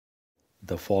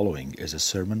The following is a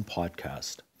sermon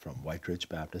podcast from White Ridge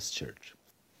Baptist Church.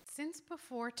 Since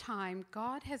before time,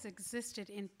 God has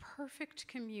existed in perfect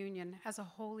communion as a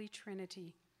holy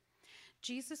trinity.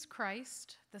 Jesus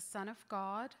Christ, the Son of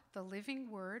God, the living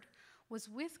Word, was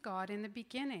with God in the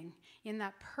beginning in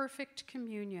that perfect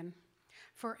communion,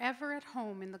 forever at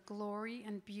home in the glory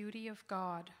and beauty of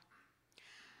God.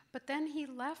 But then he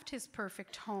left his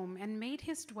perfect home and made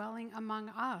his dwelling among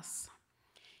us.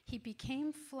 He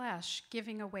became flesh,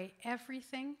 giving away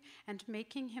everything and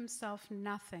making himself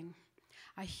nothing.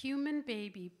 A human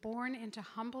baby born into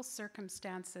humble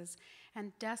circumstances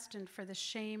and destined for the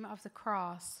shame of the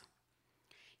cross.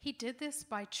 He did this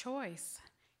by choice,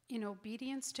 in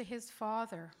obedience to his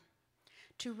Father,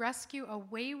 to rescue a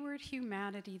wayward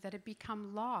humanity that had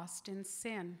become lost in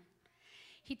sin.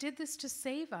 He did this to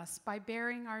save us by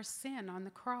bearing our sin on the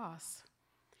cross.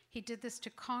 He did this to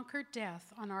conquer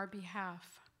death on our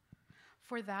behalf.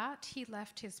 For that, he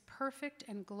left his perfect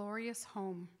and glorious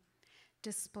home,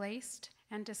 displaced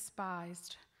and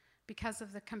despised, because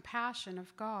of the compassion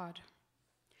of God.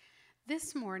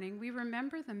 This morning, we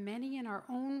remember the many in our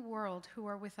own world who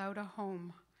are without a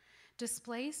home,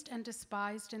 displaced and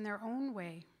despised in their own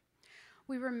way.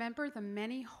 We remember the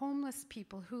many homeless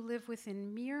people who live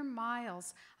within mere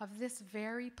miles of this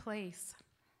very place.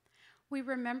 We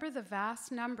remember the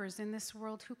vast numbers in this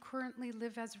world who currently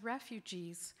live as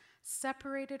refugees,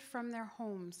 separated from their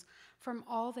homes, from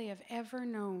all they have ever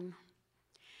known.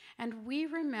 And we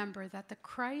remember that the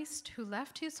Christ who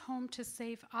left his home to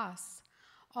save us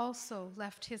also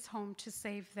left his home to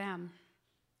save them.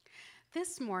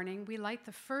 This morning, we light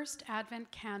the first Advent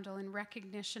candle in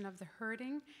recognition of the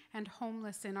hurting and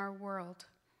homeless in our world.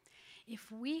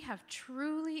 If we have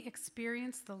truly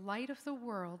experienced the light of the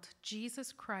world,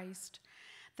 Jesus Christ,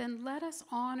 then let us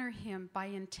honor him by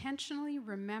intentionally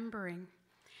remembering,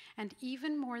 and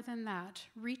even more than that,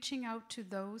 reaching out to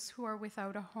those who are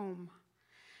without a home.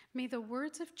 May the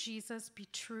words of Jesus be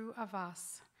true of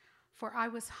us. For I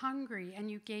was hungry,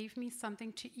 and you gave me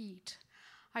something to eat.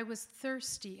 I was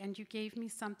thirsty, and you gave me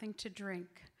something to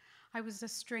drink. I was a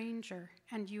stranger,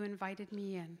 and you invited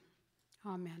me in.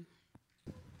 Amen.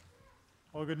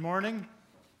 Well, good morning.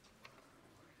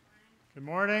 Good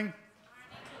morning.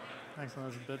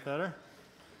 Excellent, that's a bit better.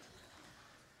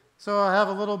 So I have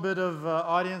a little bit of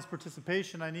audience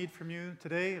participation I need from you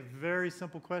today. A very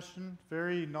simple question,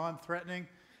 very non-threatening.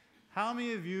 How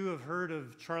many of you have heard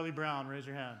of Charlie Brown? Raise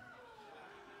your hand.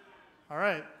 All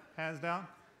right, hands down.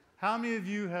 How many of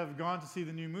you have gone to see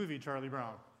the new movie, Charlie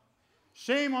Brown?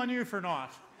 Shame on you for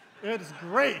not. It's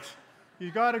great.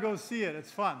 You got to go see it.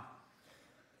 It's fun.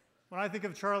 When I think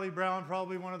of Charlie Brown,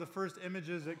 probably one of the first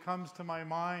images that comes to my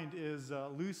mind is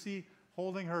Lucy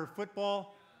holding her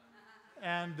football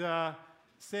and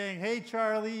saying, "Hey,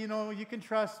 Charlie, you know, you can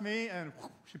trust me." And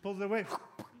she pulls it away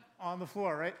on the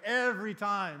floor, right? Every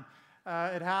time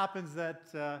it happens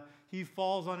that he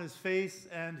falls on his face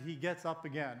and he gets up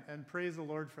again. And praise the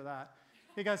Lord for that.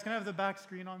 Hey, guys, can I have the back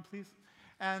screen on, please?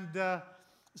 And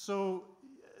so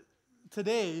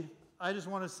today, I just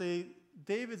want to say,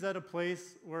 David's at a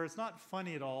place where it's not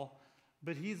funny at all,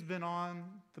 but he's been on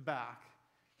the back.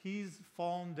 He's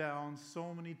fallen down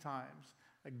so many times,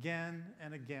 again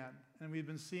and again. And we've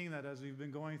been seeing that as we've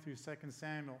been going through 2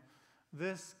 Samuel.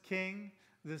 This king,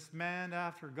 this man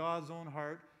after God's own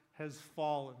heart, has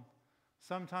fallen.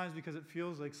 Sometimes because it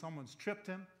feels like someone's tripped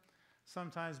him,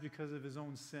 sometimes because of his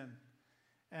own sin.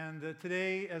 And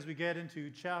today, as we get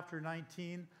into chapter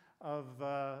 19 of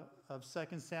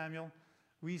 2 Samuel,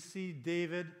 we see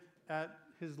David at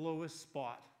his lowest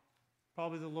spot,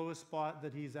 probably the lowest spot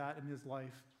that he's at in his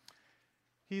life.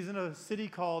 He's in a city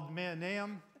called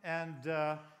Mahanaim,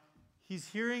 and he's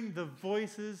hearing the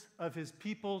voices of his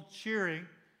people cheering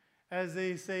as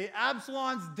they say,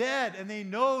 "Absalom's dead," and they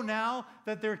know now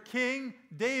that their king,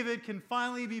 David, can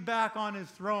finally be back on his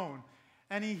throne.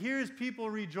 And he hears people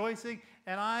rejoicing,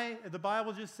 and the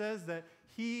Bible just says that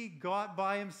he got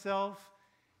by himself,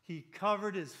 he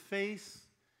covered his face,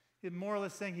 more or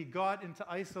less saying he got into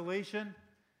isolation,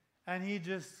 and he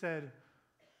just said,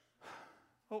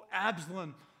 oh,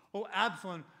 Absalom,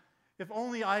 if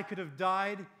only I could have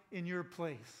died in your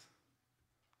place."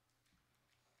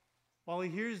 While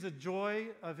he hears the joy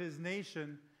of his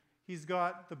nation, he's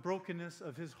got the brokenness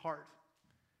of his heart,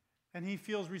 and he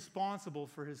feels responsible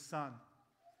for his son.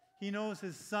 He knows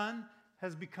his son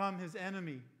has become his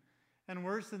enemy, and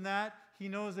worse than that, he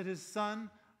knows that his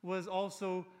son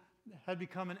had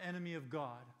become an enemy of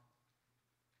God.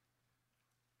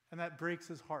 And that breaks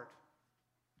his heart.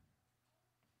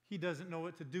 He doesn't know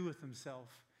what to do with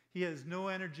himself. He has no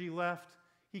energy left.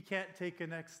 He can't take a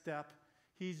next step.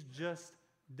 He's just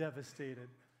devastated,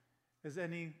 as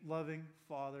any loving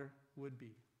father would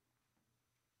be.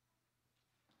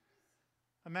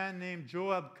 A man named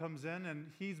Joab comes in,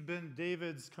 and he's been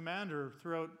David's commander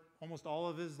throughout almost all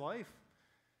of his life.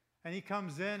 And he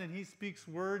comes in and he speaks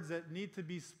words that need to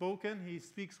be spoken. He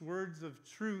speaks words of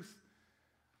truth.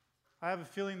 I have a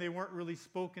feeling they weren't really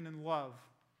spoken in love,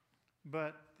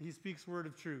 but he speaks word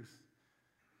of truth.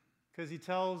 Because he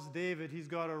tells David he's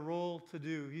got a role to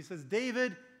do. He says,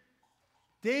 David,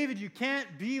 you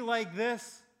can't be like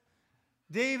this.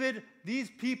 David, these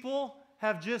people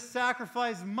have just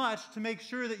sacrificed much to make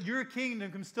sure that your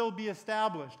kingdom can still be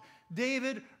established.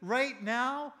 David, right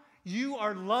now, you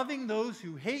are loving those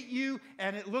who hate you,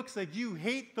 and it looks like you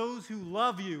hate those who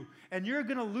love you. And you're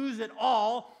going to lose it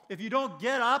all if you don't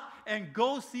get up and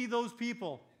go see those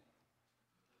people.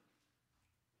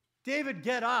 David,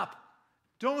 get up.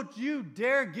 Don't you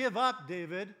dare give up,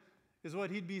 David, is what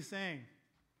he'd be saying.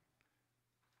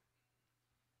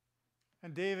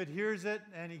 And David hears it,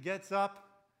 and he gets up,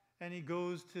 and he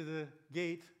goes to the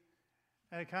gate,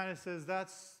 and it kind of says,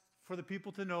 that's for the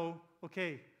people to know,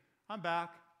 okay, I'm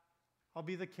back. I'll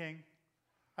be the king.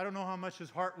 I don't know how much his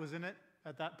heart was in it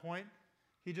at that point.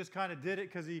 He just kind of did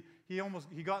it because he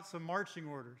got some marching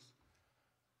orders.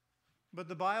 But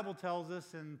the Bible tells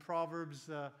us in Proverbs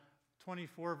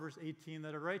 24, verse 18,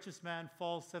 that a righteous man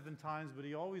falls 7 times, but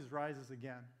he always rises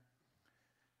again.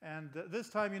 And this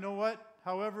time, you know what?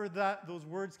 However those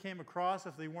words came across,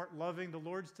 if they weren't loving, the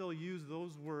Lord still used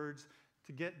those words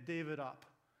to get David up.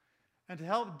 And to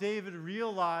help David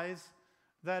realize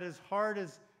that as hard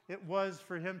as it was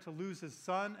for him to lose his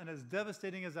son, and as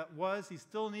devastating as that was, he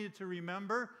still needed to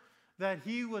remember that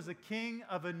he was a king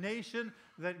of a nation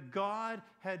that God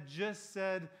had just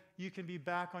said, you can be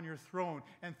back on your throne.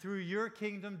 And through your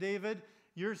kingdom, David,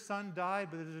 your son died,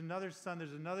 but there's another son,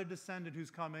 there's another descendant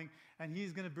who's coming, and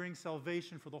he's going to bring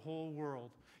salvation for the whole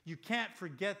world. You can't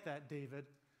forget that, David.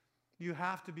 You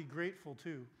have to be grateful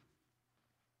too.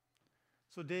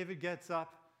 So David gets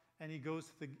up and he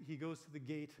goes to the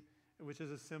gate, which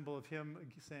is a symbol of him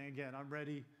saying, again, I'm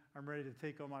ready to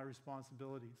take on my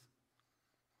responsibilities.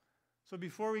 So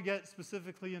before we get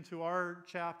specifically into our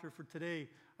chapter for today,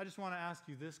 I just want to ask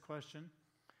you this question.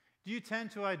 Do you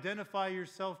tend to identify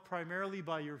yourself primarily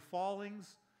by your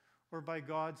fallings or by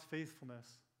God's faithfulness?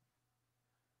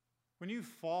 When you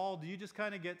fall, do you just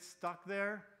kind of get stuck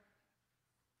there?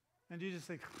 And do you just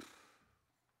think,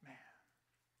 man?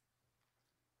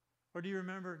 Or do you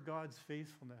remember God's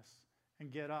faithfulness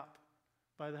and get up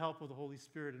by the help of the Holy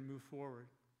Spirit and move forward?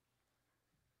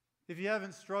 If you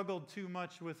haven't struggled too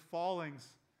much with fallings,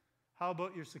 how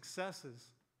about your successes?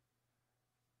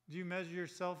 Do you measure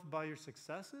yourself by your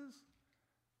successes,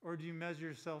 or do you measure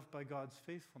yourself by God's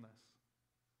faithfulness?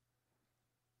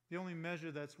 The only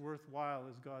measure that's worthwhile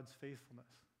is God's faithfulness.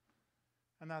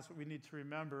 And that's what we need to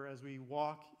remember as we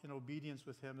walk in obedience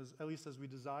with Him, at least as we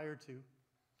desire to.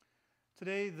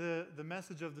 Today, the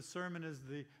message of the sermon is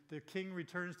the King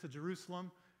returns to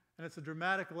Jerusalem, and it's a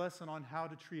dramatic lesson on how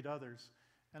to treat others.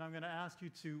 And I'm going to ask you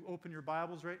to open your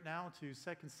Bibles right now to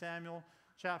 2 Samuel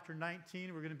chapter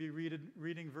 19. We're going to be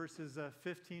reading verses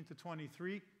 15 to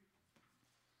 23.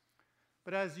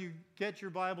 But as you get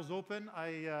your Bibles open,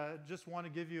 I just want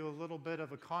to give you a little bit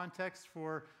of a context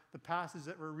for the passage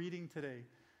that we're reading today.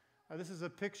 This is a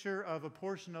picture of a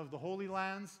portion of the Holy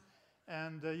Lands.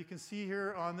 And you can see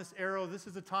here on this arrow, this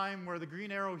is a time where the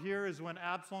green arrow here is when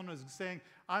Absalom is saying,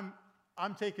 I'm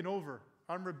taking over.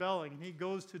 I'm rebelling. And he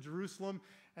goes to Jerusalem,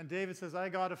 and David says, I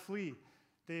got to flee.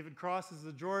 David crosses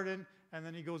the Jordan, and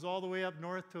then he goes all the way up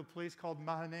north to a place called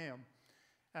Mahanaim.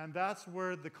 And that's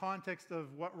where the context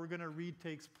of what we're going to read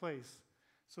takes place.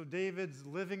 So David's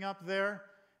living up there,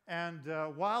 and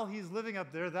while he's living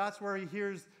up there, that's where he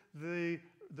hears the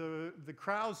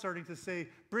crowd starting to say,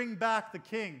 bring back the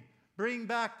king, bring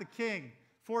back the king.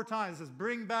 4 times it says,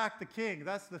 bring back the king.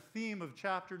 That's the theme of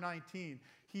chapter 19.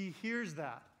 He hears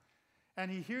that. And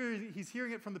he's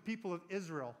hearing it from the people of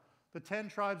Israel. The 10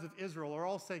 tribes of Israel are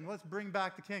all saying, let's bring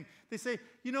back the king. They say,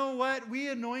 you know what? We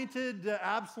anointed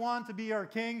Absalom to be our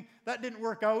king. That didn't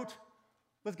work out.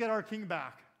 Let's get our king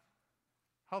back.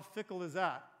 How fickle is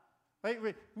that? Right?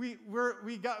 We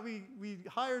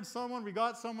hired someone. We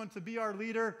got someone to be our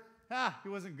leader. He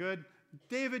wasn't good.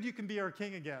 David, you can be our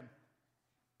king again.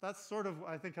 That's sort of,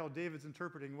 I think, how David's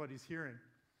interpreting what he's hearing.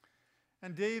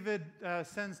 And David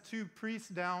sends 2 priests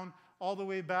down all the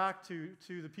way back to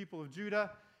the people of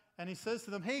Judah. And he says to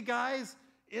them, hey guys,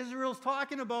 Israel's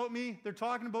talking about me. They're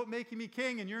talking about making me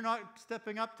king, and you're not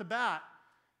stepping up to bat.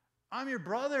 I'm your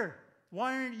brother.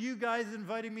 Why aren't you guys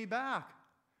inviting me back?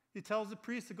 He tells the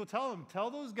priests to go tell them, tell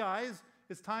those guys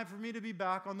it's time for me to be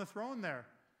back on the throne there.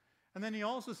 And then he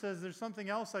also says, there's something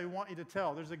else I want you to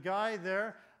tell. There's a guy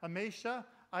there, Amasa.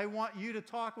 I want you to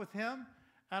talk with him,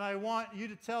 and I want you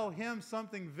to tell him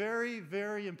something very,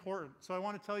 very important. So I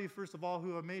want to tell you, first of all,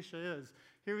 who Amasa is.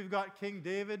 Here we've got King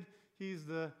David. He's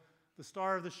the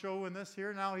star of the show in this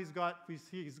here. Now he's got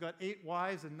 8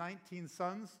 wives and 19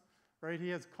 sons. Right? He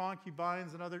has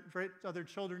concubines and other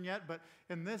children yet. But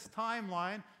in this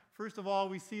timeline, first of all,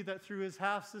 we see that through his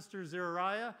half-sister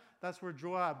Zeruiah, that's where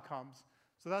Joab comes.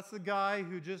 So that's the guy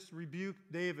who just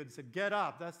rebuked David, said, get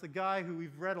up. That's the guy who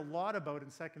we've read a lot about in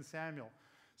 2 Samuel.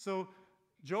 So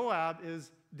Joab is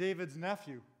David's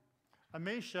nephew.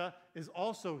 Amasa is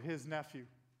also his nephew.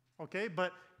 Okay?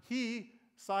 But he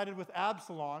sided with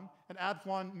Absalom, and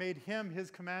Absalom made him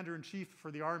his commander-in-chief for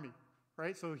the army.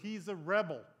 Right? So he's a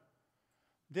rebel.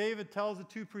 David tells the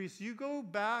 2 priests, you go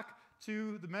back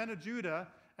to the men of Judah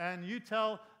and you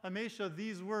tell Amasa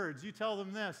these words. You tell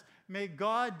them this, may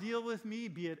God deal with me,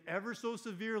 be it ever so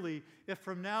severely, if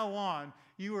from now on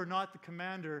you are not the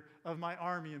commander of my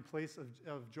army in place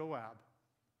of Joab.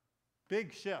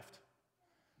 Big shift.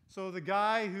 So the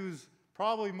guy who's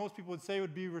probably most people would say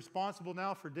would be responsible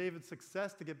now for David's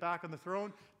success to get back on the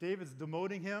throne, David's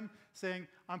demoting him, saying,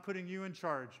 I'm putting you in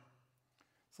charge.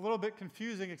 It's a little bit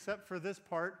confusing except for this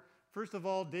part. First of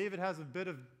all, David has a bit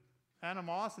of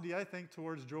animosity, I think,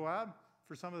 towards Joab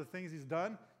for some of the things he's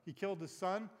done. He killed his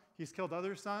son. He's killed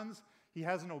other sons. He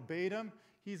hasn't obeyed him.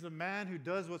 He's a man who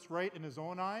does what's right in his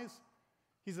own eyes.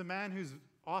 He's a man who's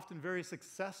often very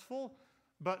successful,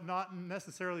 but not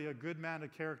necessarily a good man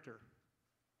of character.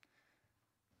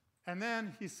 And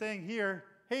then he's saying here,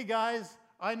 hey guys,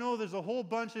 I know there's a whole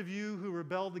bunch of you who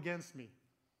rebelled against me.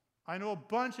 I know a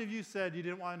bunch of you said you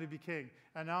didn't want him to be king,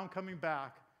 and now I'm coming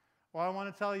back. Well, I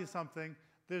want to tell you something.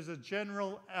 There's a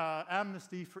general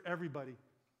amnesty for everybody.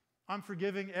 I'm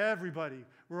forgiving everybody.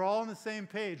 We're all on the same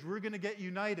page. We're going to get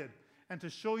united. And to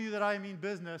show you that I mean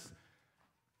business,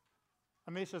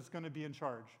 Amasa's going to be in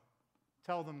charge.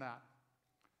 Tell them that.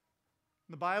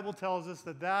 The Bible tells us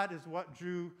that that is what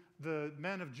drew the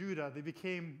men of Judah. They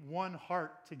became one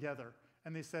heart together,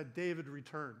 and they said, David,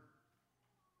 return.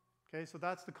 Okay, so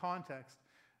that's the context.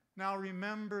 Now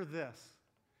remember this.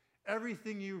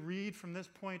 Everything you read from this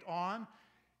point on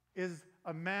is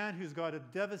a man who's got a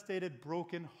devastated,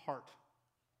 broken heart.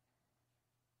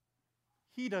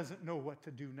 He doesn't know what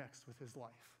to do next with his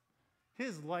life.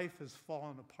 His life has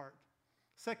fallen apart.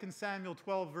 2 Samuel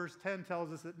 12, verse 10 tells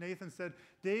us that Nathan said,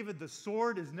 David, the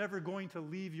sword is never going to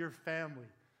leave your family.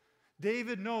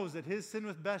 David knows that his sin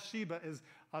with Bathsheba is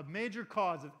a major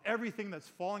cause of everything that's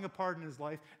falling apart in his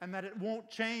life and that it won't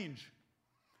change.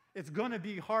 It's going to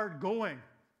be hard going.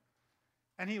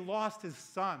 And he lost his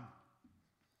son.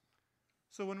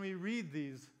 So when we read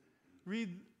these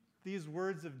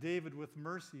words of David with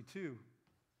mercy too.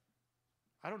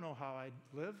 I don't know how I'd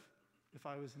live if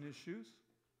I was in his shoes.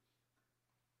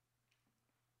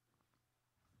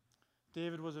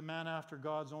 David was a man after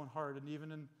God's own heart, and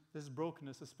even in this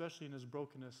brokenness, especially in his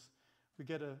brokenness, we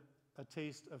get a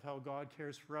taste of how God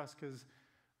cares for us, because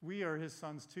we are his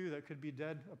sons too that could be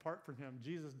dead apart from him.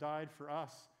 Jesus died for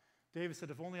us. David said,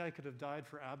 if only I could have died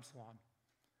for Absalom.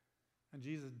 And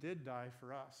Jesus did die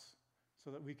for us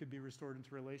so that we could be restored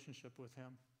into relationship with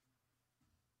him.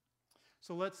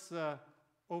 So let's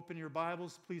open your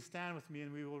Bibles. Please stand with me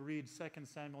and we will read 2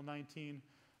 Samuel 19,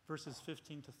 verses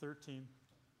 15 to 13.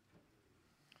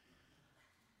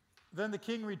 Then the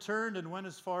king returned and went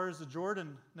as far as the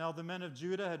Jordan. Now the men of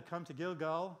Judah had come to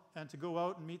Gilgal and to go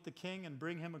out and meet the king and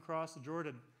bring him across the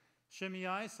Jordan.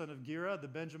 Shimei, son of Gera, the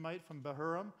Benjamite from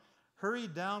Bahurim,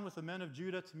 hurried down with the men of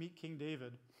Judah to meet King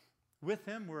David. With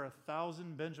him were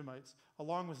 1,000 Benjamites,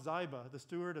 along with Ziba, the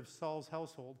steward of Saul's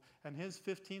household, and his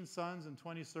 15 sons and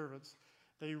 20 servants.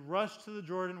 They rushed to the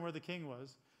Jordan where the king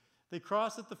was. They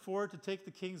crossed at the ford to take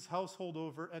the king's household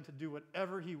over and to do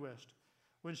whatever he wished.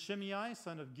 When Shimei,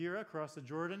 son of Gera, crossed the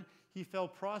Jordan, he fell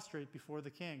prostrate before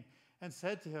the king and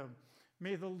said to him,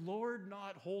 May the Lord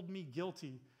not hold me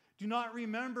guilty. Do not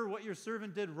remember what your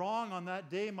servant did wrong on that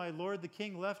day my lord the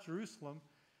king left Jerusalem.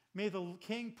 May the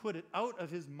king put it out of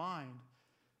his mind.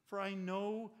 For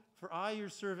I, your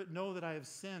servant, know that I have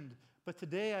sinned. But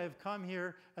today I have come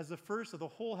here as the first of the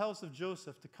whole house of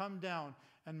Joseph to come down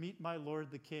and meet my lord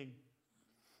the king.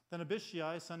 Then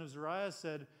Abishai, son of Zeruiah,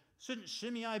 said, Shouldn't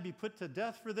Shimei be put to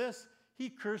death for this? He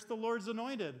cursed the Lord's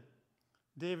anointed.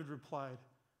 David replied,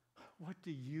 What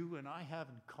do you and I have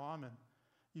in common,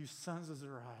 you sons of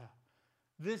Zeruiah?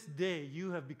 This day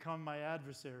you have become my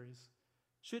adversaries.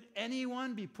 Should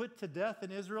anyone be put to death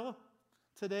in Israel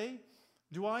today?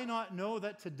 Do I not know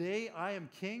that today I am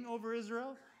king over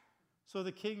Israel? So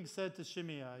the king said to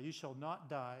Shimei, You shall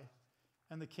not die.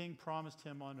 and the king promised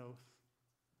him on oath.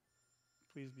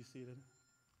 Please be seated.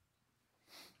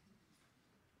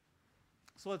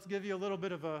 So let's give you a little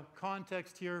bit of a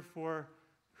context here for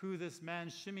who this man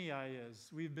Shimei is.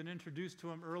 We've been introduced to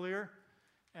him earlier,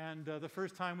 and the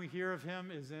first time we hear of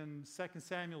him is in 2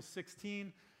 Samuel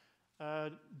 16.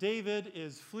 David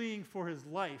is fleeing for his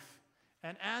life,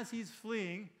 and as he's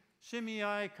fleeing,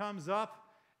 Shimei comes up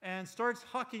and starts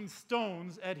hucking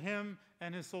stones at him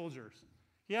and his soldiers.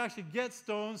 He actually gets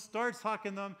stones, starts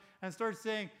hucking them, and starts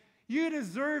saying, "You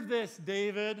deserve this,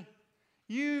 David.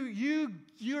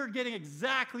 You're getting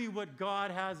exactly what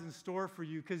God has in store for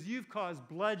you because you've caused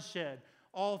bloodshed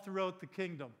all throughout the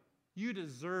kingdom. You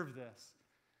deserve this."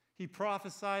 He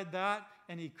prophesied that,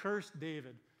 and he cursed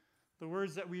David. The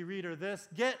words that we read are this: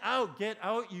 get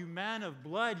out, you man of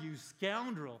blood, you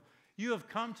scoundrel. You have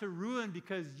come to ruin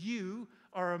because you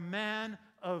are a man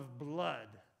of blood."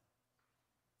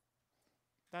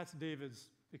 That's David's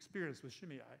experience with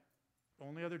Shimei.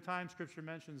 Only other time Scripture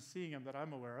mentions seeing him that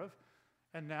I'm aware of.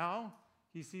 And now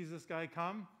he sees this guy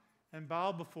come and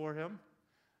bow before him.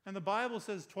 And the Bible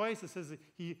says twice, it says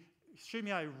that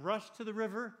Shimei rushed to the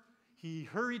river, he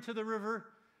hurried to the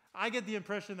river. I get the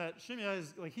impression that Shimei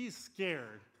is like, he's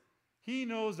scared. He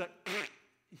knows that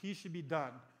he should be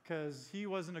done because he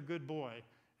wasn't a good boy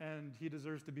and he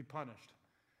deserves to be punished.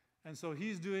 And so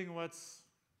he's doing what's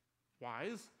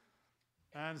wise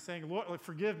and saying, "Lord,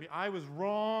 forgive me. I was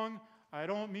wrong. I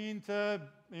don't mean to,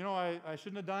 I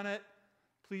shouldn't have done it.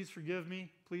 Please forgive me.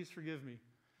 Please forgive me."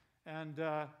 And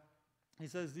he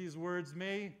says these words: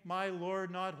 "May my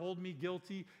Lord not hold me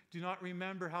guilty. Do not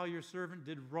remember how your servant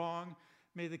did wrong.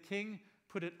 May the king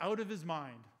put it out of his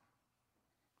mind."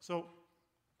 So,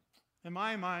 in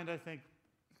my mind, I think,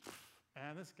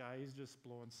 man, this guy, he's just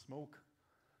blowing smoke.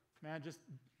 Man, just,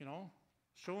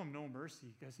 show him no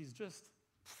mercy because he's just,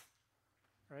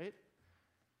 right?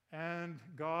 And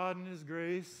God in his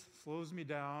grace slows me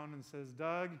down and says,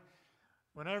 "Doug,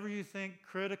 whenever you think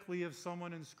critically of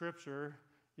someone in Scripture,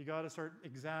 you got to start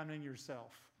examining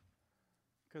yourself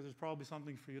because there's probably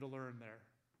something for you to learn there."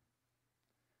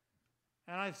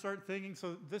 And I start thinking,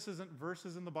 so this isn't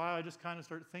verses in the Bible, I just kind of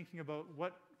start thinking about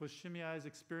what was Shimei's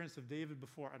experience of David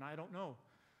before, and I don't know.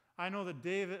 I know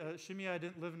that Shimei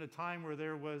didn't live in a time where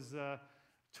there was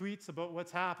tweets about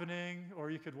what's happening,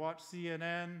 or you could watch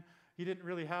CNN. He didn't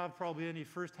really have probably any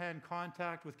firsthand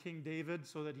contact with King David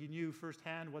so that he knew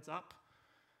firsthand what's up.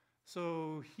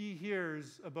 So he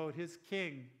hears about his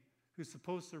king who's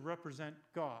supposed to represent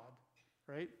God,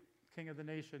 right? King of the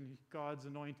nation, God's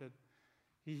anointed.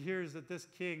 He hears that this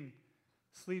king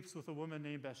sleeps with a woman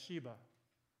named Bathsheba.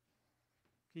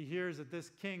 He hears that this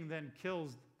king then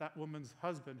kills that woman's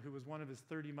husband, who was one of his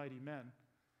 30 mighty men,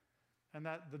 and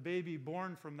that the baby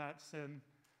born from that sin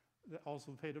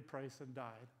also paid a price and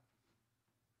died.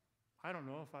 I don't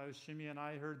know if I was Shimei and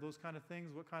I heard those kind of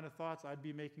things, what kind of thoughts I'd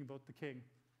be making about the king.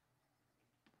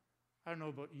 I don't know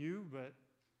about you, but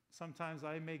sometimes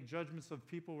I make judgments of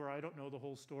people where I don't know the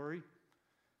whole story.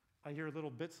 I hear little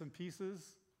bits and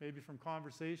pieces, maybe from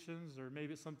conversations, or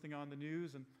maybe it's something on the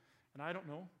news, and I don't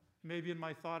know. Maybe in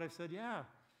my thought I've said, yeah,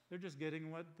 they're just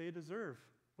getting what they deserve,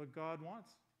 what God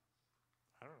wants.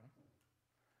 I don't know.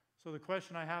 So the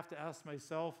question I have to ask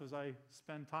myself as I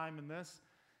spend time in this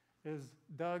is,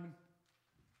 Doug,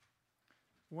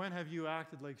 when have you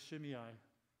acted like Shimei?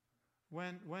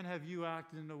 When have you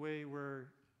acted in a way where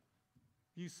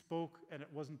you spoke and it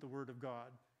wasn't the word of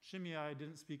God? Shimei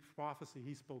didn't speak prophecy,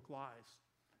 he spoke lies,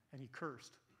 and he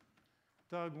cursed.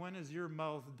 Doug, when has your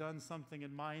mouth done something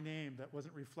in my name that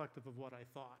wasn't reflective of what I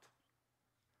thought?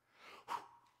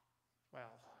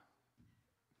 Well,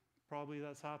 probably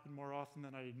that's happened more often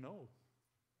than I know.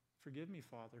 Forgive me,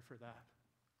 Father, for that.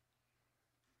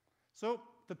 So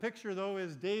the picture, though,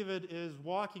 is David is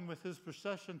walking with his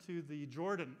procession to the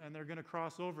Jordan, and they're going to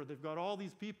cross over. They've got all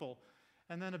these people.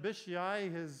 And then Abishai,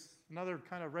 his another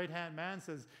kind of right-hand man,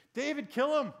 says, "David,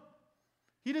 kill him.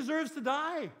 He deserves to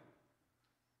die."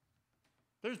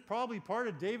 There's probably part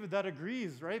of David that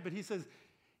agrees, right? But he says,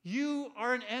 "You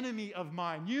are an enemy of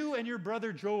mine. You and your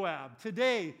brother Joab.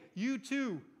 Today, you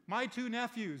two, my two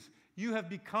nephews, you have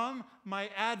become my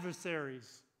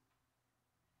adversaries."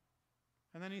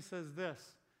 And then he says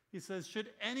this. He says,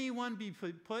 "Should anyone be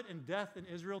put in death in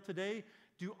Israel today,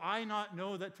 do I not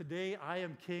know that today I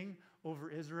am king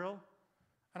over Israel?"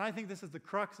 And I think this is the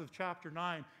crux of chapter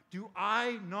 9. Do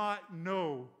I not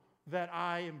know that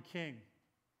I am king?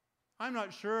 I'm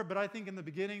not sure, but I think in the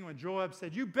beginning when Joab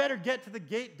said, "You better get to the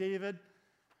gate, David,"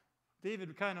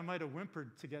 David kind of might have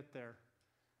whimpered to get there.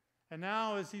 And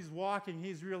now as he's walking,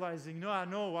 he's realizing,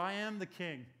 no, I am the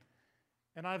king.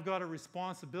 And I've got a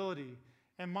responsibility.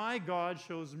 And my God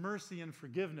shows mercy and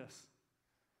forgiveness.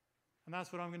 And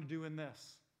that's what I'm going to do in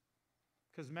this.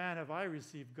 Because, man, have I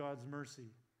received God's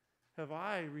mercy. Have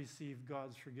I received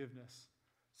God's forgiveness.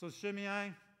 So Shimei,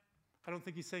 I don't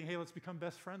think he's saying, hey, let's become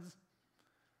best friends.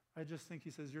 I just think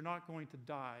he says, you're not going to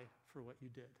die for what you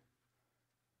did.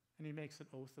 And he makes an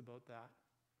oath about that.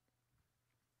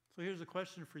 So here's a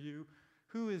question for you.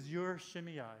 Who is your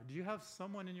Shimei? Do you have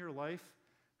someone in your life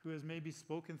who has maybe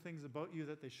spoken things about you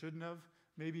that they shouldn't have,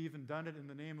 maybe even done it in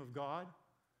the name of God?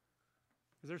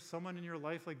 Is there someone in your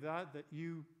life like that that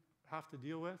you have to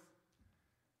deal with?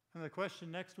 And the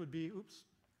question next would be,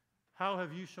 how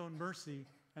have you shown mercy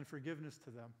and forgiveness to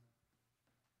them?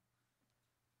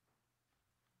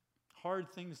 Hard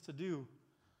things to do,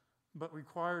 but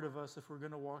required of us if we're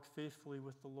going to walk faithfully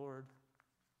with the Lord.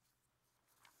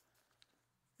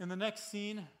 In the next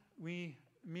scene, we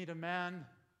meet a man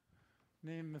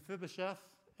named Mephibosheth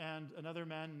and another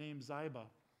man named Ziba.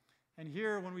 And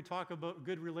here, when we talk about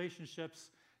good relationships,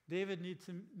 David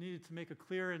needed to make a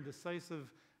clear and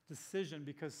decisive decision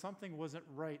because something wasn't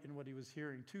right in what he was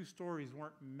hearing. Two stories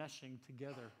weren't meshing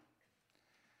together.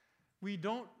 We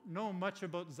don't know much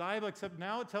about Ziba, except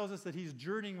now it tells us that he's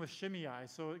journeying with Shimei.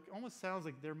 So it almost sounds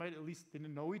like they might at least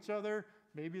didn't know each other.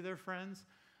 Maybe they're friends.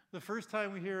 The first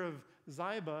time we hear of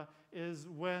Ziba is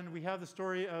when we have the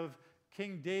story of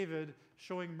King David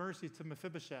showing mercy to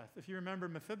Mephibosheth. If you remember,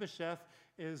 Mephibosheth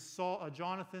is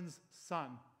Jonathan's son.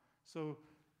 So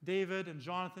David and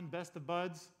Jonathan, best of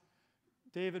buds.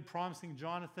 David promising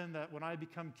Jonathan that when I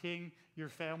become king, your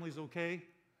family's okay.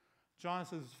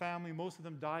 Jonathan's family, most of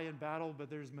them die in battle, but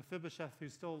there's Mephibosheth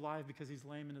who's still alive because he's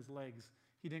lame in his legs.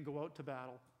 He didn't go out to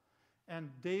battle. And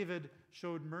David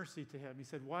showed mercy to him. He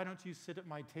said, why don't you sit at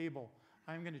my table?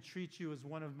 I'm going to treat you as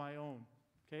one of my own.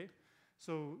 Okay?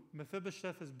 So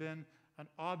Mephibosheth has been an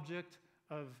object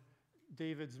of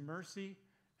David's mercy,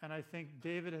 and I think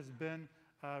David has been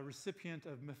a recipient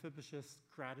of Mephibosheth's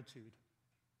gratitude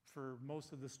for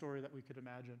most of the story that we could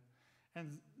imagine.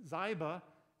 And Ziba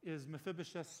is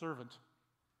Mephibosheth's servant.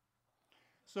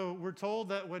 So we're told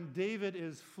that when David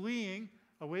is fleeing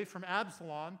away from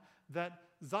Absalom, that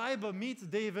Ziba meets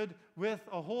David with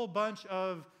a whole bunch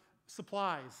of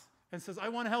supplies and says, I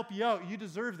want to help you out. You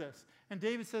deserve this. And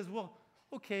David says, well,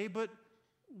 okay, but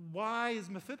why is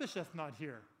Mephibosheth not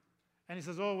here? And he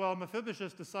says, oh, well,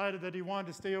 Mephibosheth decided that he wanted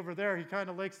to stay over there. He kind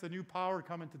of likes the new power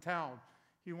coming to town.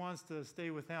 He wants to stay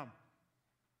with him.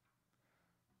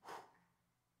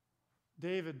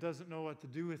 David doesn't know what to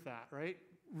do with that, right?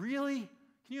 Really?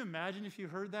 Can you imagine if you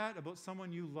heard that about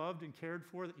someone you loved and cared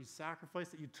for, that you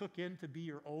sacrificed, that you took in to be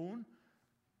your own?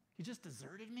 He just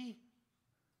deserted me?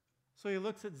 So he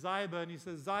looks at Ziba and he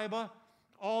says, Ziba,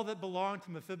 all that belonged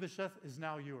to Mephibosheth is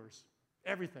now yours.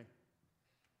 Everything.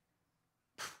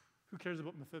 Who cares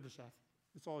about Mephibosheth?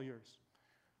 It's all yours.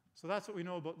 So that's what we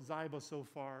know about Ziba so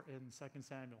far in 2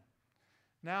 Samuel.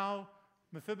 Now,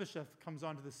 Mephibosheth comes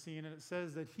onto the scene, and it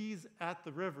says that he's at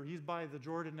the river. He's by the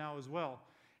Jordan now as well.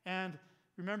 And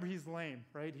remember, he's lame,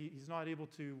 right? He's not able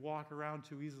to walk around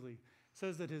too easily. It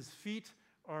says that his feet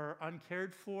are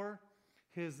uncared for,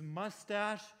 his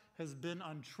mustache has been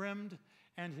untrimmed,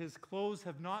 and his clothes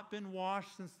have not been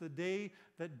washed since the day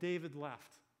that David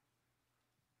left.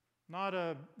 Not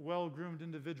a well-groomed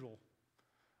individual.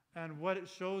 And what it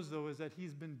shows, though, is that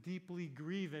he's been deeply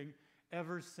grieving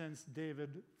ever since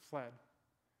David fled.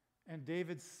 And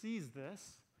David sees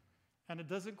this, and it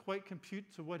doesn't quite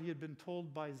compute to what he had been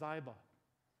told by Ziba,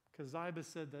 because Ziba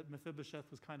said that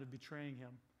Mephibosheth was kind of betraying him.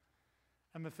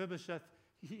 And Mephibosheth,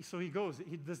 so he goes,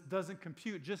 this doesn't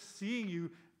compute. Just seeing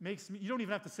you makes me, you don't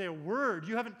even have to say a word.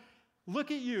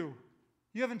 Look at you.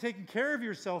 You haven't taken care of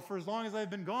yourself for as long as I've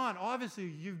been gone. Obviously,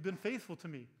 you've been faithful to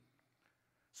me.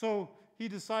 So he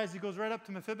decides, he goes right up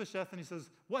to Mephibosheth and he says,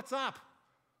 what's up?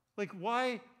 Like,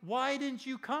 why didn't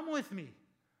you come with me?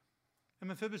 And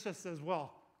Mephibosheth says,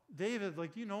 well, David,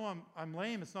 I'm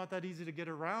lame. It's not that easy to get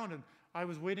around. And I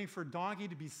was waiting for a donkey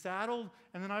to be saddled,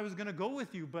 and then I was going to go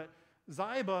with you. But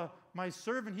Ziba, my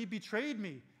servant, he betrayed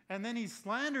me, and then he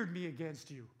slandered me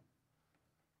against you.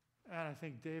 And I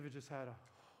think David just had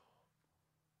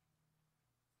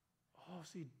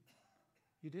see,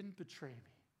 you didn't betray me.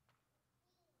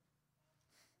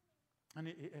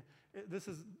 And this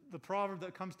is the proverb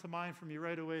that comes to mind for me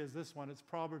right away is this one. It's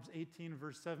Proverbs 18,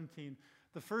 verse 17.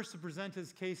 The first to present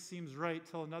his case seems right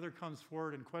till another comes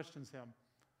forward and questions him.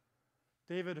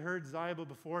 David heard Ziba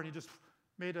before, and he just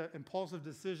made an impulsive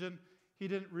decision. He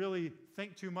didn't really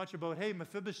think too much about, hey,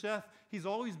 Mephibosheth, he's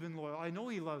always been loyal. I know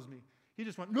he loves me. He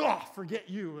just went, no, forget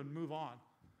you, and move on.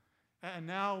 And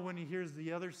now when he hears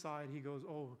the other side, he goes,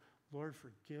 oh, Lord,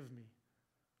 forgive me.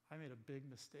 I made a big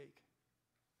mistake.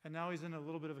 And now he's in a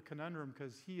little bit of a conundrum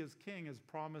because he, as king, has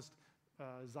promised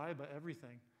Ziba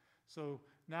everything. So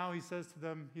now he says to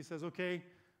them, he says, okay,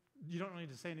 you don't need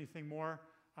to say anything more.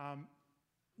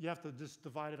 You have to just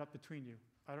divide it up between you.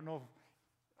 I don't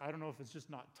know if it's just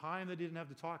not time that he didn't have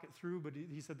to talk it through, but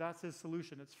he said that's his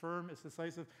solution. It's firm, it's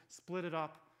decisive, split it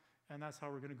up, and that's how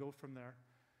we're going to go from there.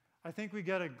 I think we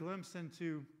get a glimpse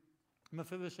into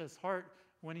Mephibosheth's heart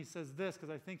when he says this, because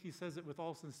I think he says it with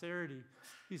all sincerity.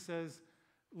 He says,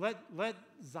 let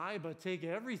Ziba take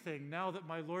everything now that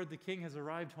my lord the king has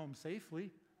arrived home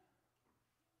safely.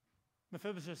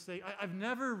 Mephibosheth saying, I've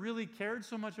never really cared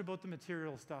so much about the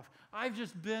material stuff. I've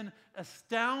just been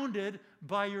astounded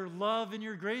by your love and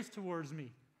your grace towards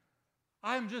me.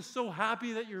 I'm just so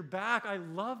happy that you're back. I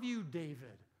love you,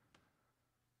 David.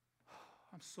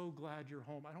 I'm so glad you're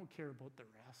home. I don't care about the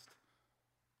rest.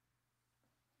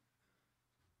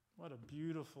 What a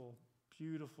beautiful,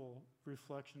 beautiful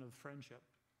reflection of friendship.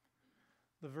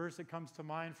 The verse that comes to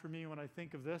mind for me when I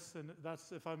think of this, and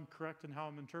that's if I'm correct in how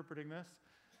I'm interpreting this,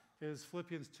 is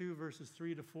Philippians 2, verses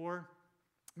 3 to 4.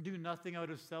 Do nothing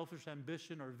out of selfish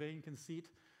ambition or vain conceit,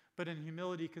 but in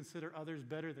humility consider others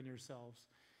better than yourselves.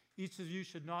 Each of you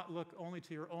should not look only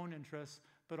to your own interests,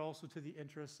 but also to the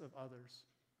interests of others.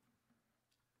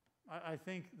 I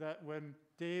think that when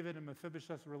David and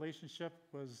Mephibosheth's relationship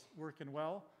was working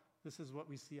well, this is what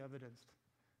we see evidenced.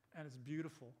 And it's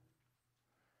beautiful.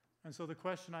 And so the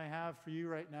question I have for you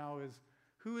right now is,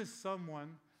 who is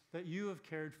someone that you have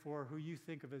cared for who you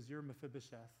think of as your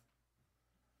Mephibosheth?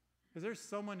 Is there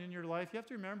someone in your life? You have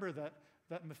to remember that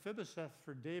Mephibosheth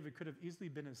for David could have easily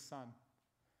been his son,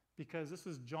 because this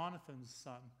was Jonathan's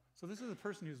son. So this is a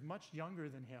person who's much younger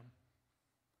than him.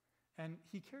 And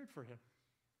he cared for him.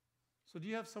 So do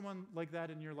you have someone like that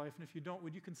in your life? And if you don't,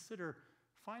 would you consider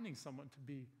finding someone to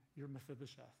be your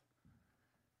Mephibosheth?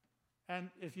 And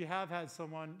if you have had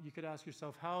someone, you could ask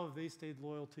yourself, how have they stayed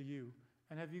loyal to you?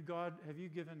 And have you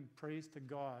given praise to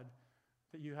God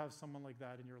that you have someone like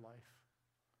that in your life?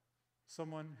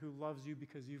 Someone who loves you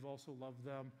because you've also loved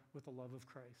them with the love of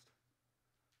Christ.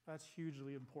 That's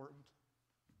hugely important.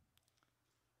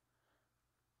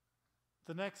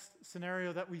 The next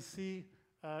scenario that we see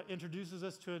introduces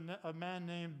us to a man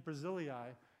named Barzillai.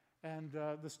 And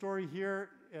the story here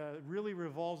really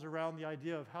revolves around the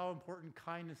idea of how important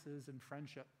kindness is in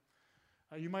friendship.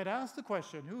 You might ask the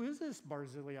question, who is this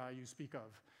Barzillai you speak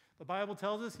of? The Bible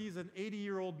tells us he's an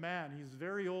 80-year-old man. He's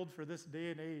very old for this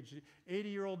day and age.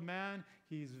 80-year-old man,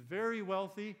 he's very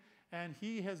wealthy, and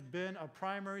he has been a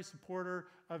primary supporter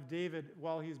of David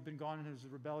while he's been gone in his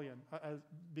rebellion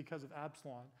because of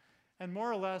Absalom. And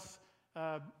more or less,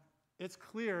 it's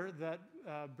clear that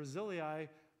Barzillai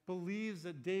believes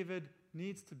that David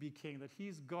needs to be king, that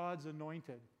he's God's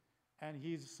anointed, and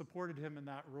he's supported him in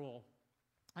that role.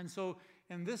 And so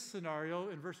in this scenario,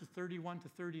 in verses 31 to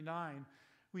 39,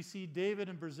 we see David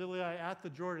and Barzillai at the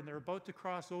Jordan. They're about to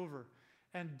cross over.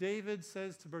 And David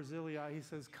says to Barzillai, he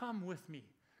says, come with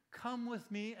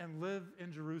me and live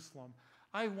in Jerusalem.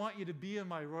 I want you to be in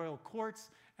my royal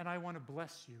courts, and I want to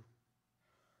bless you.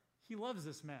 He loves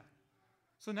this man.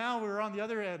 So now we're on the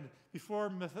other end. Before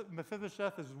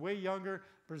Mephibosheth is way younger,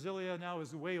 Barzillai now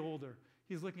is way older.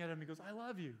 He's looking at him and he goes, I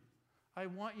love you. I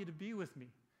want you to be with me.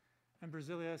 And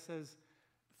Barzillai says,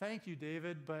 thank you,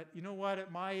 David, but you know what?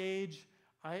 At my age,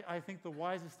 I think the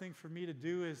wisest thing for me to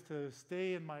do is to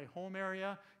stay in my home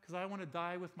area because I want to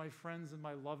die with my friends and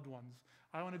my loved ones.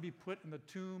 I want to be put in the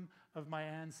tomb of my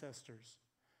ancestors.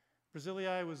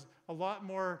 Barzillai was a lot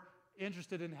more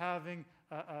interested in having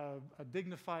a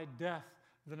dignified death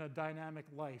than a dynamic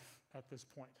life at this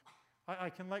point. I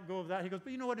can let go of that. He goes,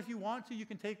 but you know what? If you want to, you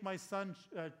can take my son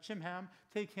Chimham,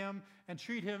 take him and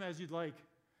treat him as you'd like.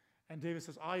 And David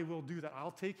says, I will do that.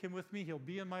 I'll take him with me. He'll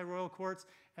be in my royal courts,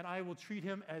 and I will treat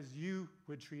him as you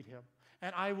would treat him.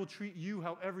 And I will treat you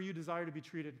however you desire to be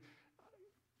treated.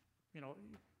 You know,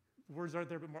 words aren't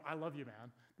there, but more, I love you,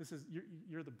 man.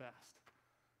 You're the best.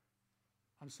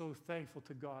 I'm so thankful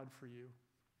to God for you.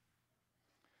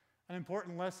 An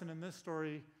important lesson in this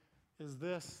story is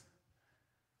this.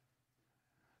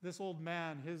 This old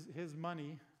man, his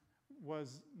money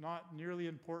was not nearly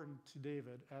important to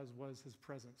David as was his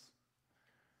presence.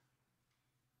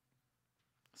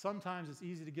 Sometimes it's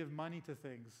easy to give money to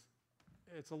things.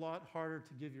 It's a lot harder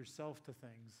to give yourself to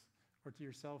things or to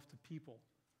yourself to people.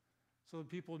 So that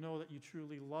people know that you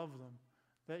truly love them,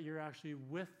 that you're actually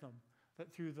with them,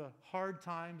 that through the hard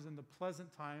times and the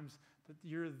pleasant times that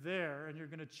you're there and you're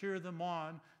going to cheer them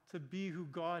on to be who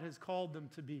God has called them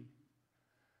to be.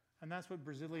 And that's what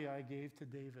Barzillai gave to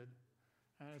David.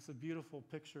 And it's a beautiful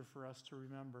picture for us to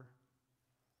remember.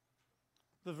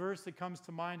 The verse that comes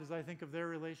to mind as I think of their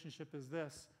relationship is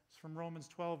this. It's from Romans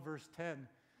 12, verse 10.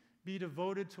 Be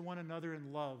devoted to one another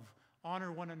in love.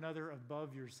 Honor one another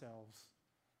above yourselves.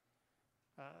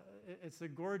 It's a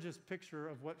gorgeous picture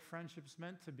of what friendship's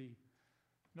meant to be.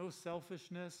 No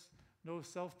selfishness, no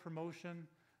self-promotion.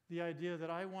 The idea that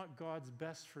I want God's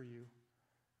best for you.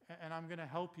 And I'm going to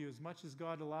help you as much as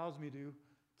God allows me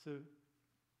to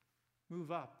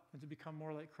move up and to become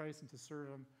more like Christ and to serve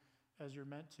Him as you're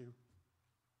meant to.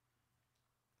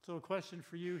 So a question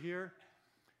for you here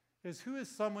is, who is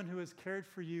someone who has cared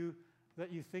for you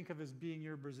that you think of as being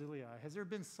your Basilii? Has there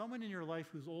been someone in your life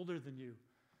who's older than you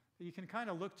that you can kind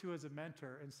of look to as a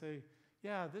mentor and say,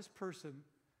 yeah, this person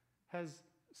has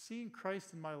seen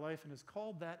Christ in my life and has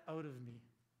called that out of me.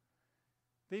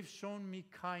 They've shown me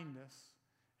kindness,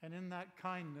 and in that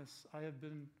kindness, I have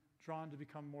been drawn to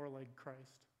become more like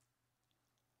Christ.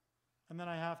 And then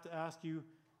I have to ask you,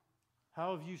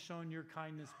 how have you shown your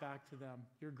kindness back to them,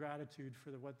 your gratitude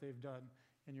for what they've done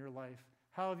in your life?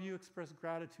 How have you expressed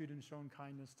gratitude and shown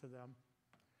kindness to them?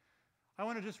 I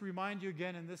want to just remind you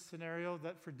again in this scenario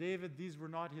that for David, these were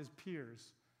not his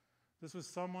peers. This was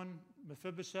someone,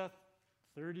 Mephibosheth,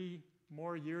 30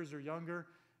 more years or younger,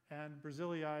 and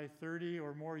Barzillai, 30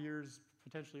 or more years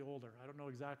potentially older. I don't know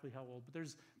exactly how old, but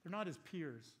they're not his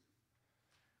peers.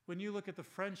 When you look at the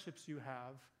friendships you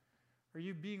have, are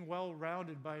you being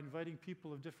well-rounded by inviting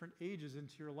people of different ages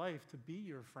into your life to be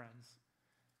your friends?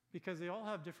 Because they all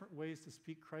have different ways to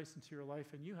speak Christ into your life,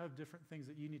 and you have different things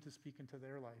that you need to speak into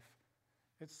their life.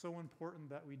 It's so important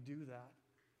that we do that.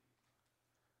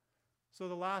 So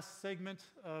the last segment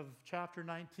of chapter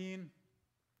 19,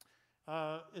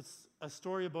 it's a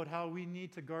story about how we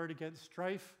need to guard against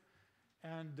strife,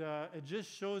 and it just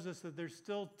shows us that there's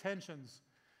still tensions.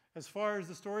 As far as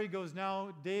the story goes now,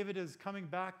 David is coming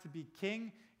back to be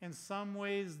king. In some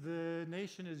ways, the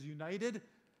nation is united,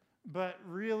 but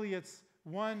really it's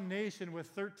one nation with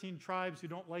 13 tribes who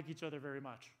don't like each other very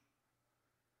much.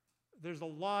 There's a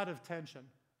lot of tension.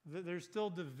 There's still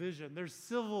division. There's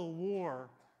civil war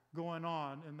going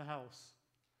on in the house.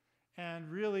 And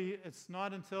really, it's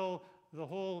not until the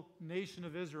whole nation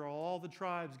of Israel, all the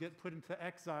tribes get put into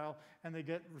exile and they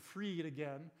get freed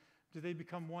again, do they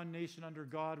become one nation under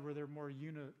God where they're more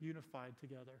unified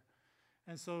together.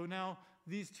 And so now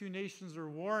these two nations are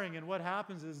warring, and what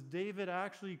happens is David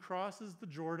actually crosses the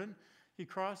Jordan. He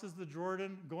crosses the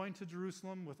Jordan going to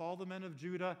Jerusalem with all the men of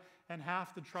Judah and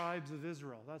half the tribes of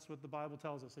Israel. That's what the Bible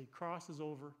tells us. He crosses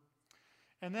over.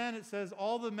 And then it says,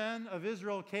 all the men of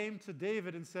Israel came to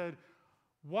David and said,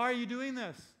 why are you doing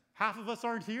this? Half of us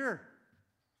aren't here.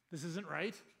 This isn't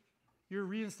right. You're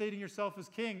reinstating yourself as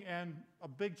king, and a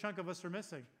big chunk of us are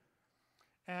missing.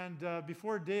 And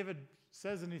before David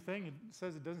says anything, it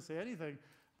says it doesn't say anything,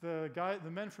 the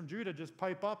men from Judah just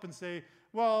pipe up and say,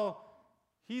 well,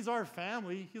 he's our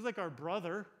family. He's like our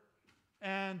brother.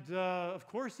 And of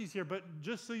course he's here. But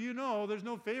just so you know, there's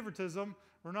no favoritism.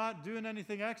 We're not doing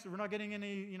anything extra. We're not getting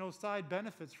any side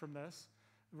benefits from this.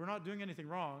 We're not doing anything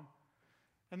wrong.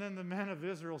 And then the men of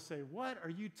Israel say, what are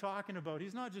you talking about?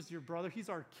 He's not just your brother. He's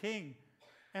our king.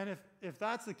 And if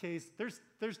that's the case,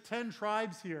 there's 10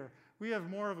 tribes here. We have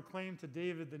more of a claim to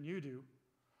David than you do.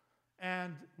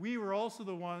 And we were also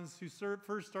the ones who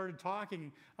first started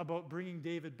talking about bringing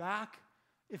David back.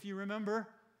 If you remember,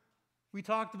 we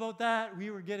talked about that.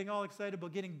 We were getting all excited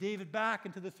about getting David back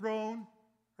into the throne,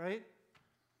 right?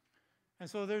 And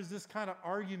so there's this kind of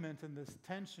argument and this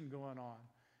tension going on.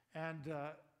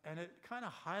 And it kind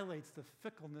of highlights the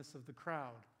fickleness of the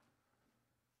crowd.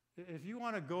 If you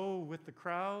want to go with the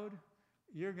crowd,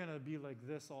 you're going to be like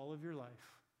this all of your life.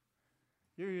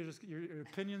 Your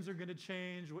opinions are going to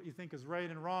change. What you think is right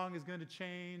and wrong is going to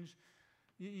change.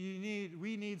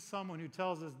 We need someone who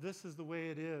tells us this is the way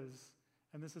it is,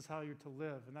 and this is how you're to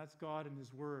live. And that's God and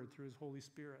His Word through His Holy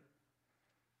Spirit.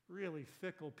 Really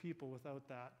fickle people without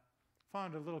that. I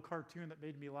found a little cartoon that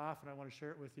made me laugh, and I want to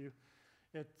share it with you.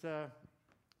 It's a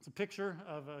picture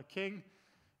of a king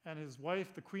and his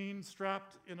wife, the queen,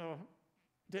 strapped in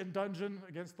a dungeon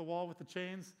against the wall with the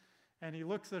chains. And he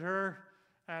looks at her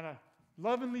and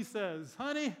lovingly says,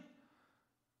 honey,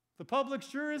 the public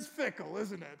sure is fickle,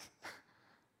 isn't it?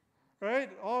 Right?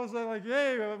 All of a sudden, like,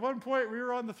 hey, at one point we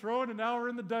were on the throne and now we're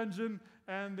in the dungeon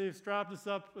and they've strapped us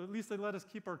up. At least they let us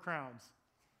keep our crowns.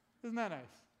 Isn't that nice?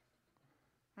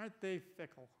 Aren't they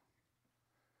fickle?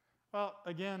 Well,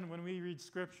 again, when we read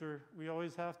Scripture, we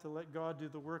always have to let God do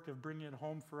the work of bringing it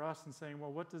home for us and saying,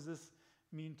 well, what does this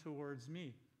mean towards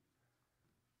me?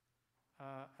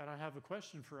 And I have a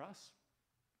question for us,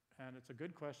 and it's a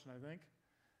good question, I think.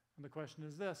 And the question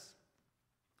is this.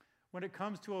 When it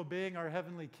comes to obeying our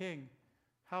heavenly King,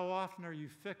 How often are you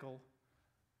fickle?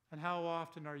 And how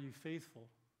often are you faithful?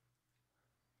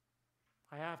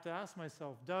 I have to ask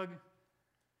myself, Doug,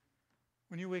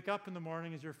 when you wake up in the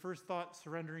morning, is your first thought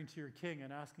surrendering to your king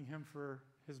and asking him for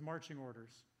his marching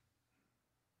orders?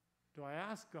 Do I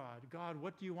ask God, God,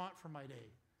 what do you want for my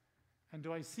day? And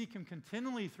do I seek him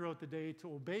continually throughout the day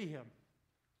to obey him?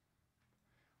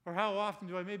 Or how often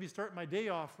do I maybe start my day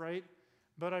off right,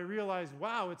 but I realize,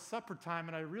 wow, it's supper time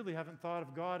and I really haven't thought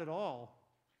of God at all?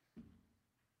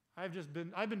 I've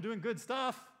been doing good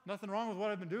stuff. Nothing wrong with what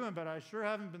I've been doing, but I sure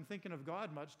haven't been thinking of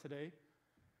God much today.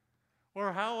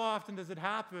 Or how often does it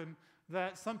happen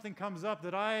that something comes up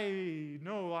that I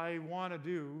know I want to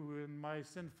do in my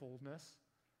sinfulness,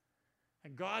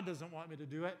 and God doesn't want me to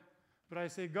do it, but I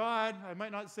say, God, I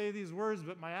might not say these words,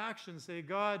 but my actions say,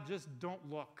 God, just don't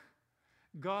look.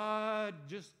 God,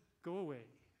 just go away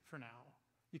for now.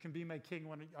 You can be my king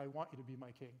when I want you to be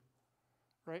my king.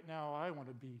 Right now, I want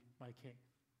to be my king.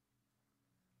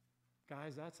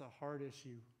 Guys, that's a hard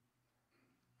issue.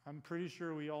 I'm pretty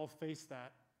sure we all face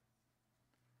that.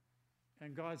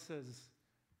 And God says,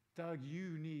 Doug,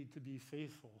 you need to be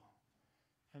faithful.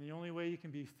 And the only way you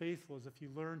can be faithful is if you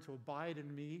learn to abide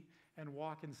in me and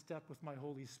walk in step with my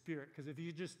Holy Spirit. Because if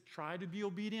you just try to be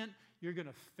obedient, you're going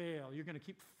to fail. You're going to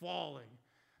keep falling.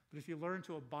 But if you learn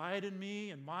to abide in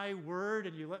me and my word,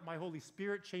 and you let my Holy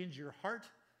Spirit change your heart,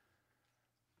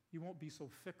 you won't be so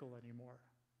fickle anymore.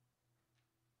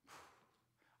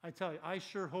 I tell you, I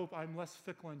sure hope I'm less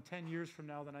fickle in 10 years from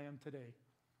now than I am today.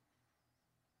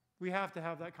 We have to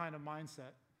have that kind of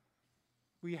mindset.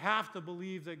 We have to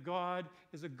believe that God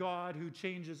is a God who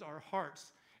changes our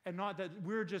hearts, and not that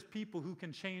we're just people who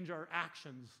can change our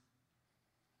actions.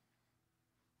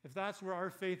 If that's where our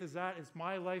faith is at, it's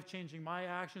my life changing my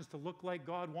actions to look like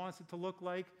God wants it to look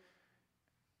like,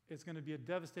 it's going to be a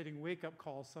devastating wake-up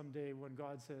call someday when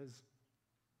God says,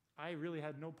 I really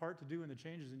had no part to do in the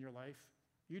changes in your life.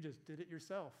 You just did it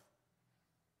yourself.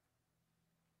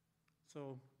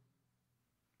 So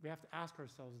we have to ask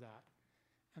ourselves that.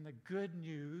 And the good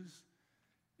news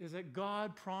is that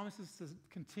God promises to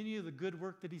continue the good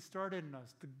work that he started in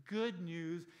us. The good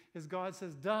news is God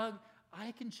says, Doug,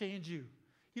 I can change you.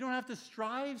 You don't have to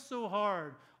strive so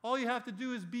hard. All you have to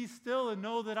do is be still and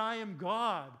know that I am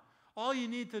God. All you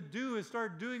need to do is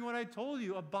start doing what I told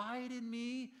you. Abide in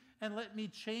me and let me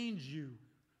change you.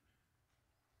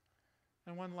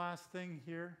 And one last thing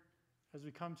here, as we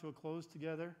come to a close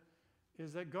together,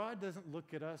 is that God doesn't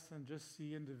look at us and just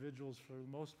see individuals for the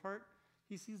most part.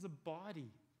 He sees a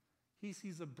body. He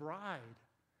sees a bride.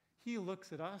 He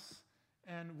looks at us,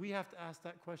 and we have to ask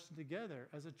that question together.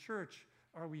 As a church,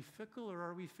 are we fickle or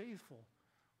are we faithful?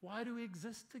 Why do we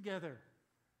exist together?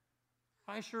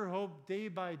 I sure hope day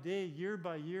by day, year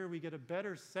by year, we get a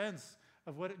better sense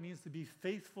of what it means to be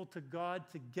faithful to God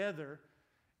together.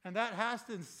 And that has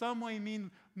to in some way mean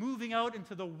moving out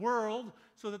into the world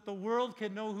so that the world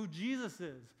can know who Jesus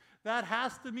is. That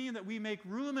has to mean that we make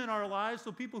room in our lives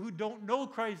so people who don't know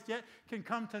Christ yet can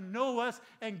come to know us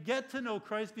and get to know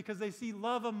Christ because they see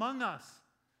love among us.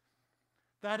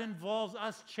 That involves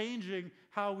us changing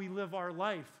how we live our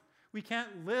life. We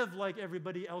can't live like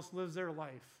everybody else lives their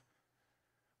life.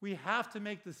 We have to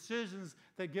make decisions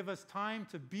that give us time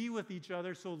to be with each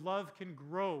other so love can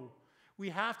grow. We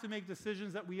have to make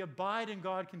decisions that we abide in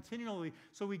God continually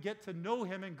so we get to know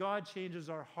him and God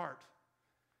changes our heart.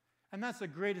 And that's the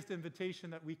greatest invitation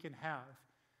that we can have.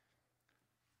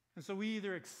 And so we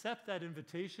either accept that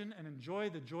invitation and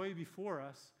enjoy the joy before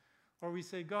us, or we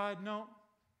say, God, no,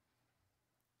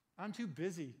 I'm too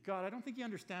busy. God, I don't think you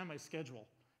understand my schedule.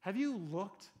 Have you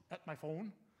looked at my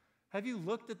phone? Have you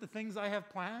looked at the things I have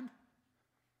planned?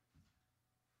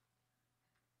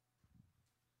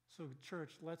 So,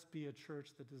 church, let's be a church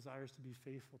that desires to be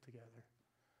faithful together.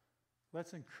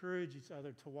 Let's encourage each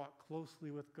other to walk closely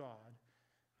with God.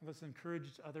 And let's encourage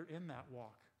each other in that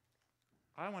walk.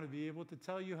 I want to be able to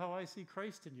tell you how I see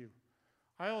Christ in you.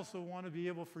 I also want to be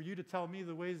able for you to tell me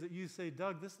the ways that you say,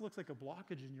 Doug, this looks like a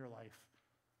blockage in your life.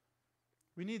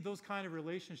 We need those kind of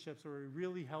relationships where we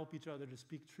really help each other to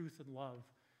speak truth and love.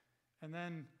 And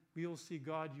then we will see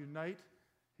God unite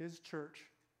his church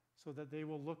so that they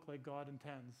will look like God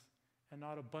intends and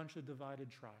not a bunch of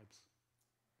divided tribes.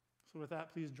 So with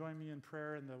that, please join me in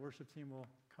prayer, and the worship team will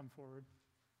come forward.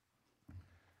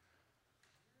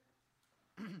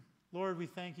 Lord, we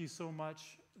thank you so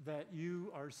much that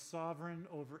you are sovereign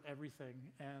over everything.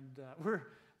 And we're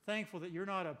thankful that you're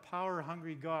not a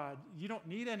power-hungry God. You don't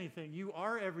need anything. You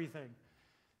are everything.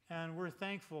 And we're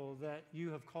thankful that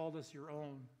you have called us your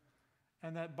own.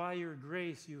 and that by your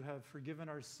grace you have forgiven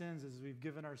our sins as we've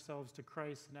given ourselves to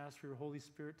Christ and asked for your Holy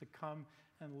Spirit to come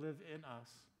and live in us.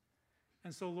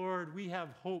 And so, Lord, we have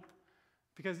hope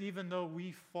because even though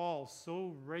we fall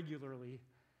so regularly,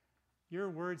 your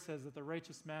word says that the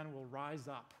righteous man will rise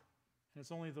up, and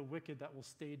it's only the wicked that will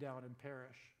stay down and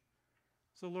perish.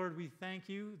 So, Lord, we thank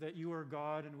you that you are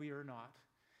God and we are not.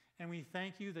 And we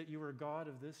thank you that you are God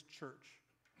of this church.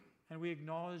 And we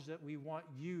acknowledge that we want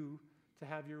you to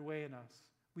have your way in us.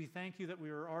 We thank you that we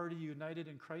are already united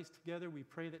in Christ together. We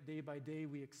pray that day by day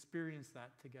we experience that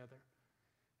together.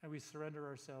 And we surrender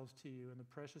ourselves to you in the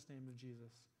precious name of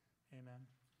Jesus. Amen.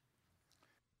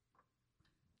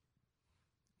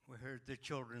 We heard the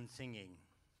children singing,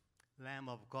 Lamb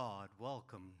of God,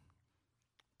 welcome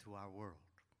to our world.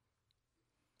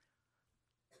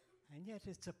 And yet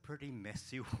it's a pretty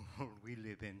messy world we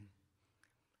live in.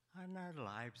 And our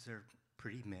lives are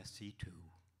pretty messy too.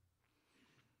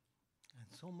 And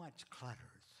so much clutters.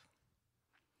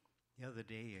 The other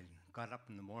day, I got up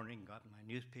in the morning, got my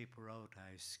newspaper out,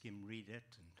 I skim read it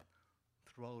and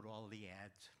throw out all the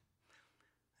ads.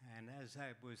 And as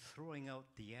I was throwing out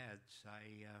the ads,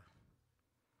 I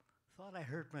thought I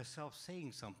heard myself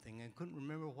saying something and couldn't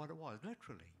remember what it was,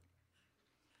 literally.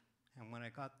 And when I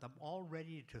got them all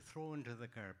ready to throw into the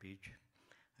garbage,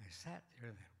 I sat there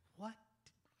and thought, what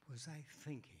was I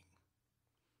thinking?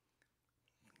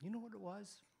 You know what it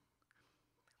was?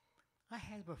 I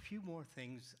have a few more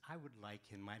things I would like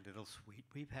in my little suite.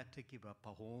 We've had to give up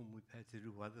a home, we've had to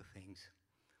do other things.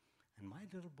 And my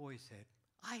little boy said,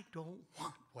 I don't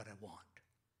want what I want.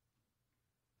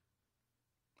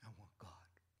 I want God.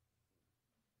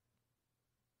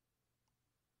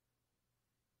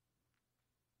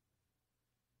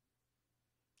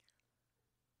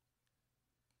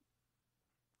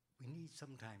 We need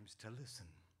sometimes to listen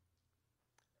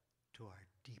to our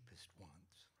deepest wants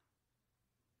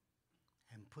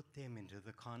and put them into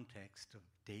the context of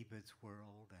David's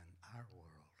world and our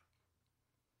world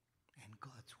and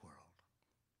God's world.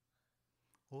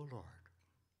 O Lord,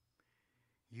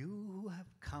 you who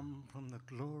have come from the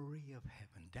glory of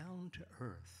heaven down to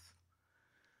earth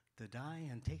to die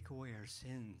and take away our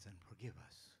sins and forgive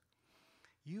us,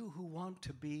 you who want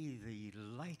to be the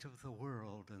light of the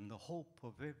world and the hope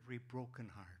of every broken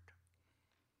heart,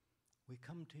 we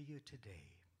come to you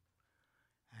today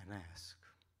and ask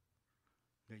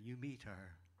that you meet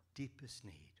our deepest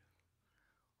need.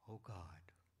 Oh God,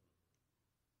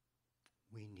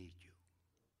 we need you.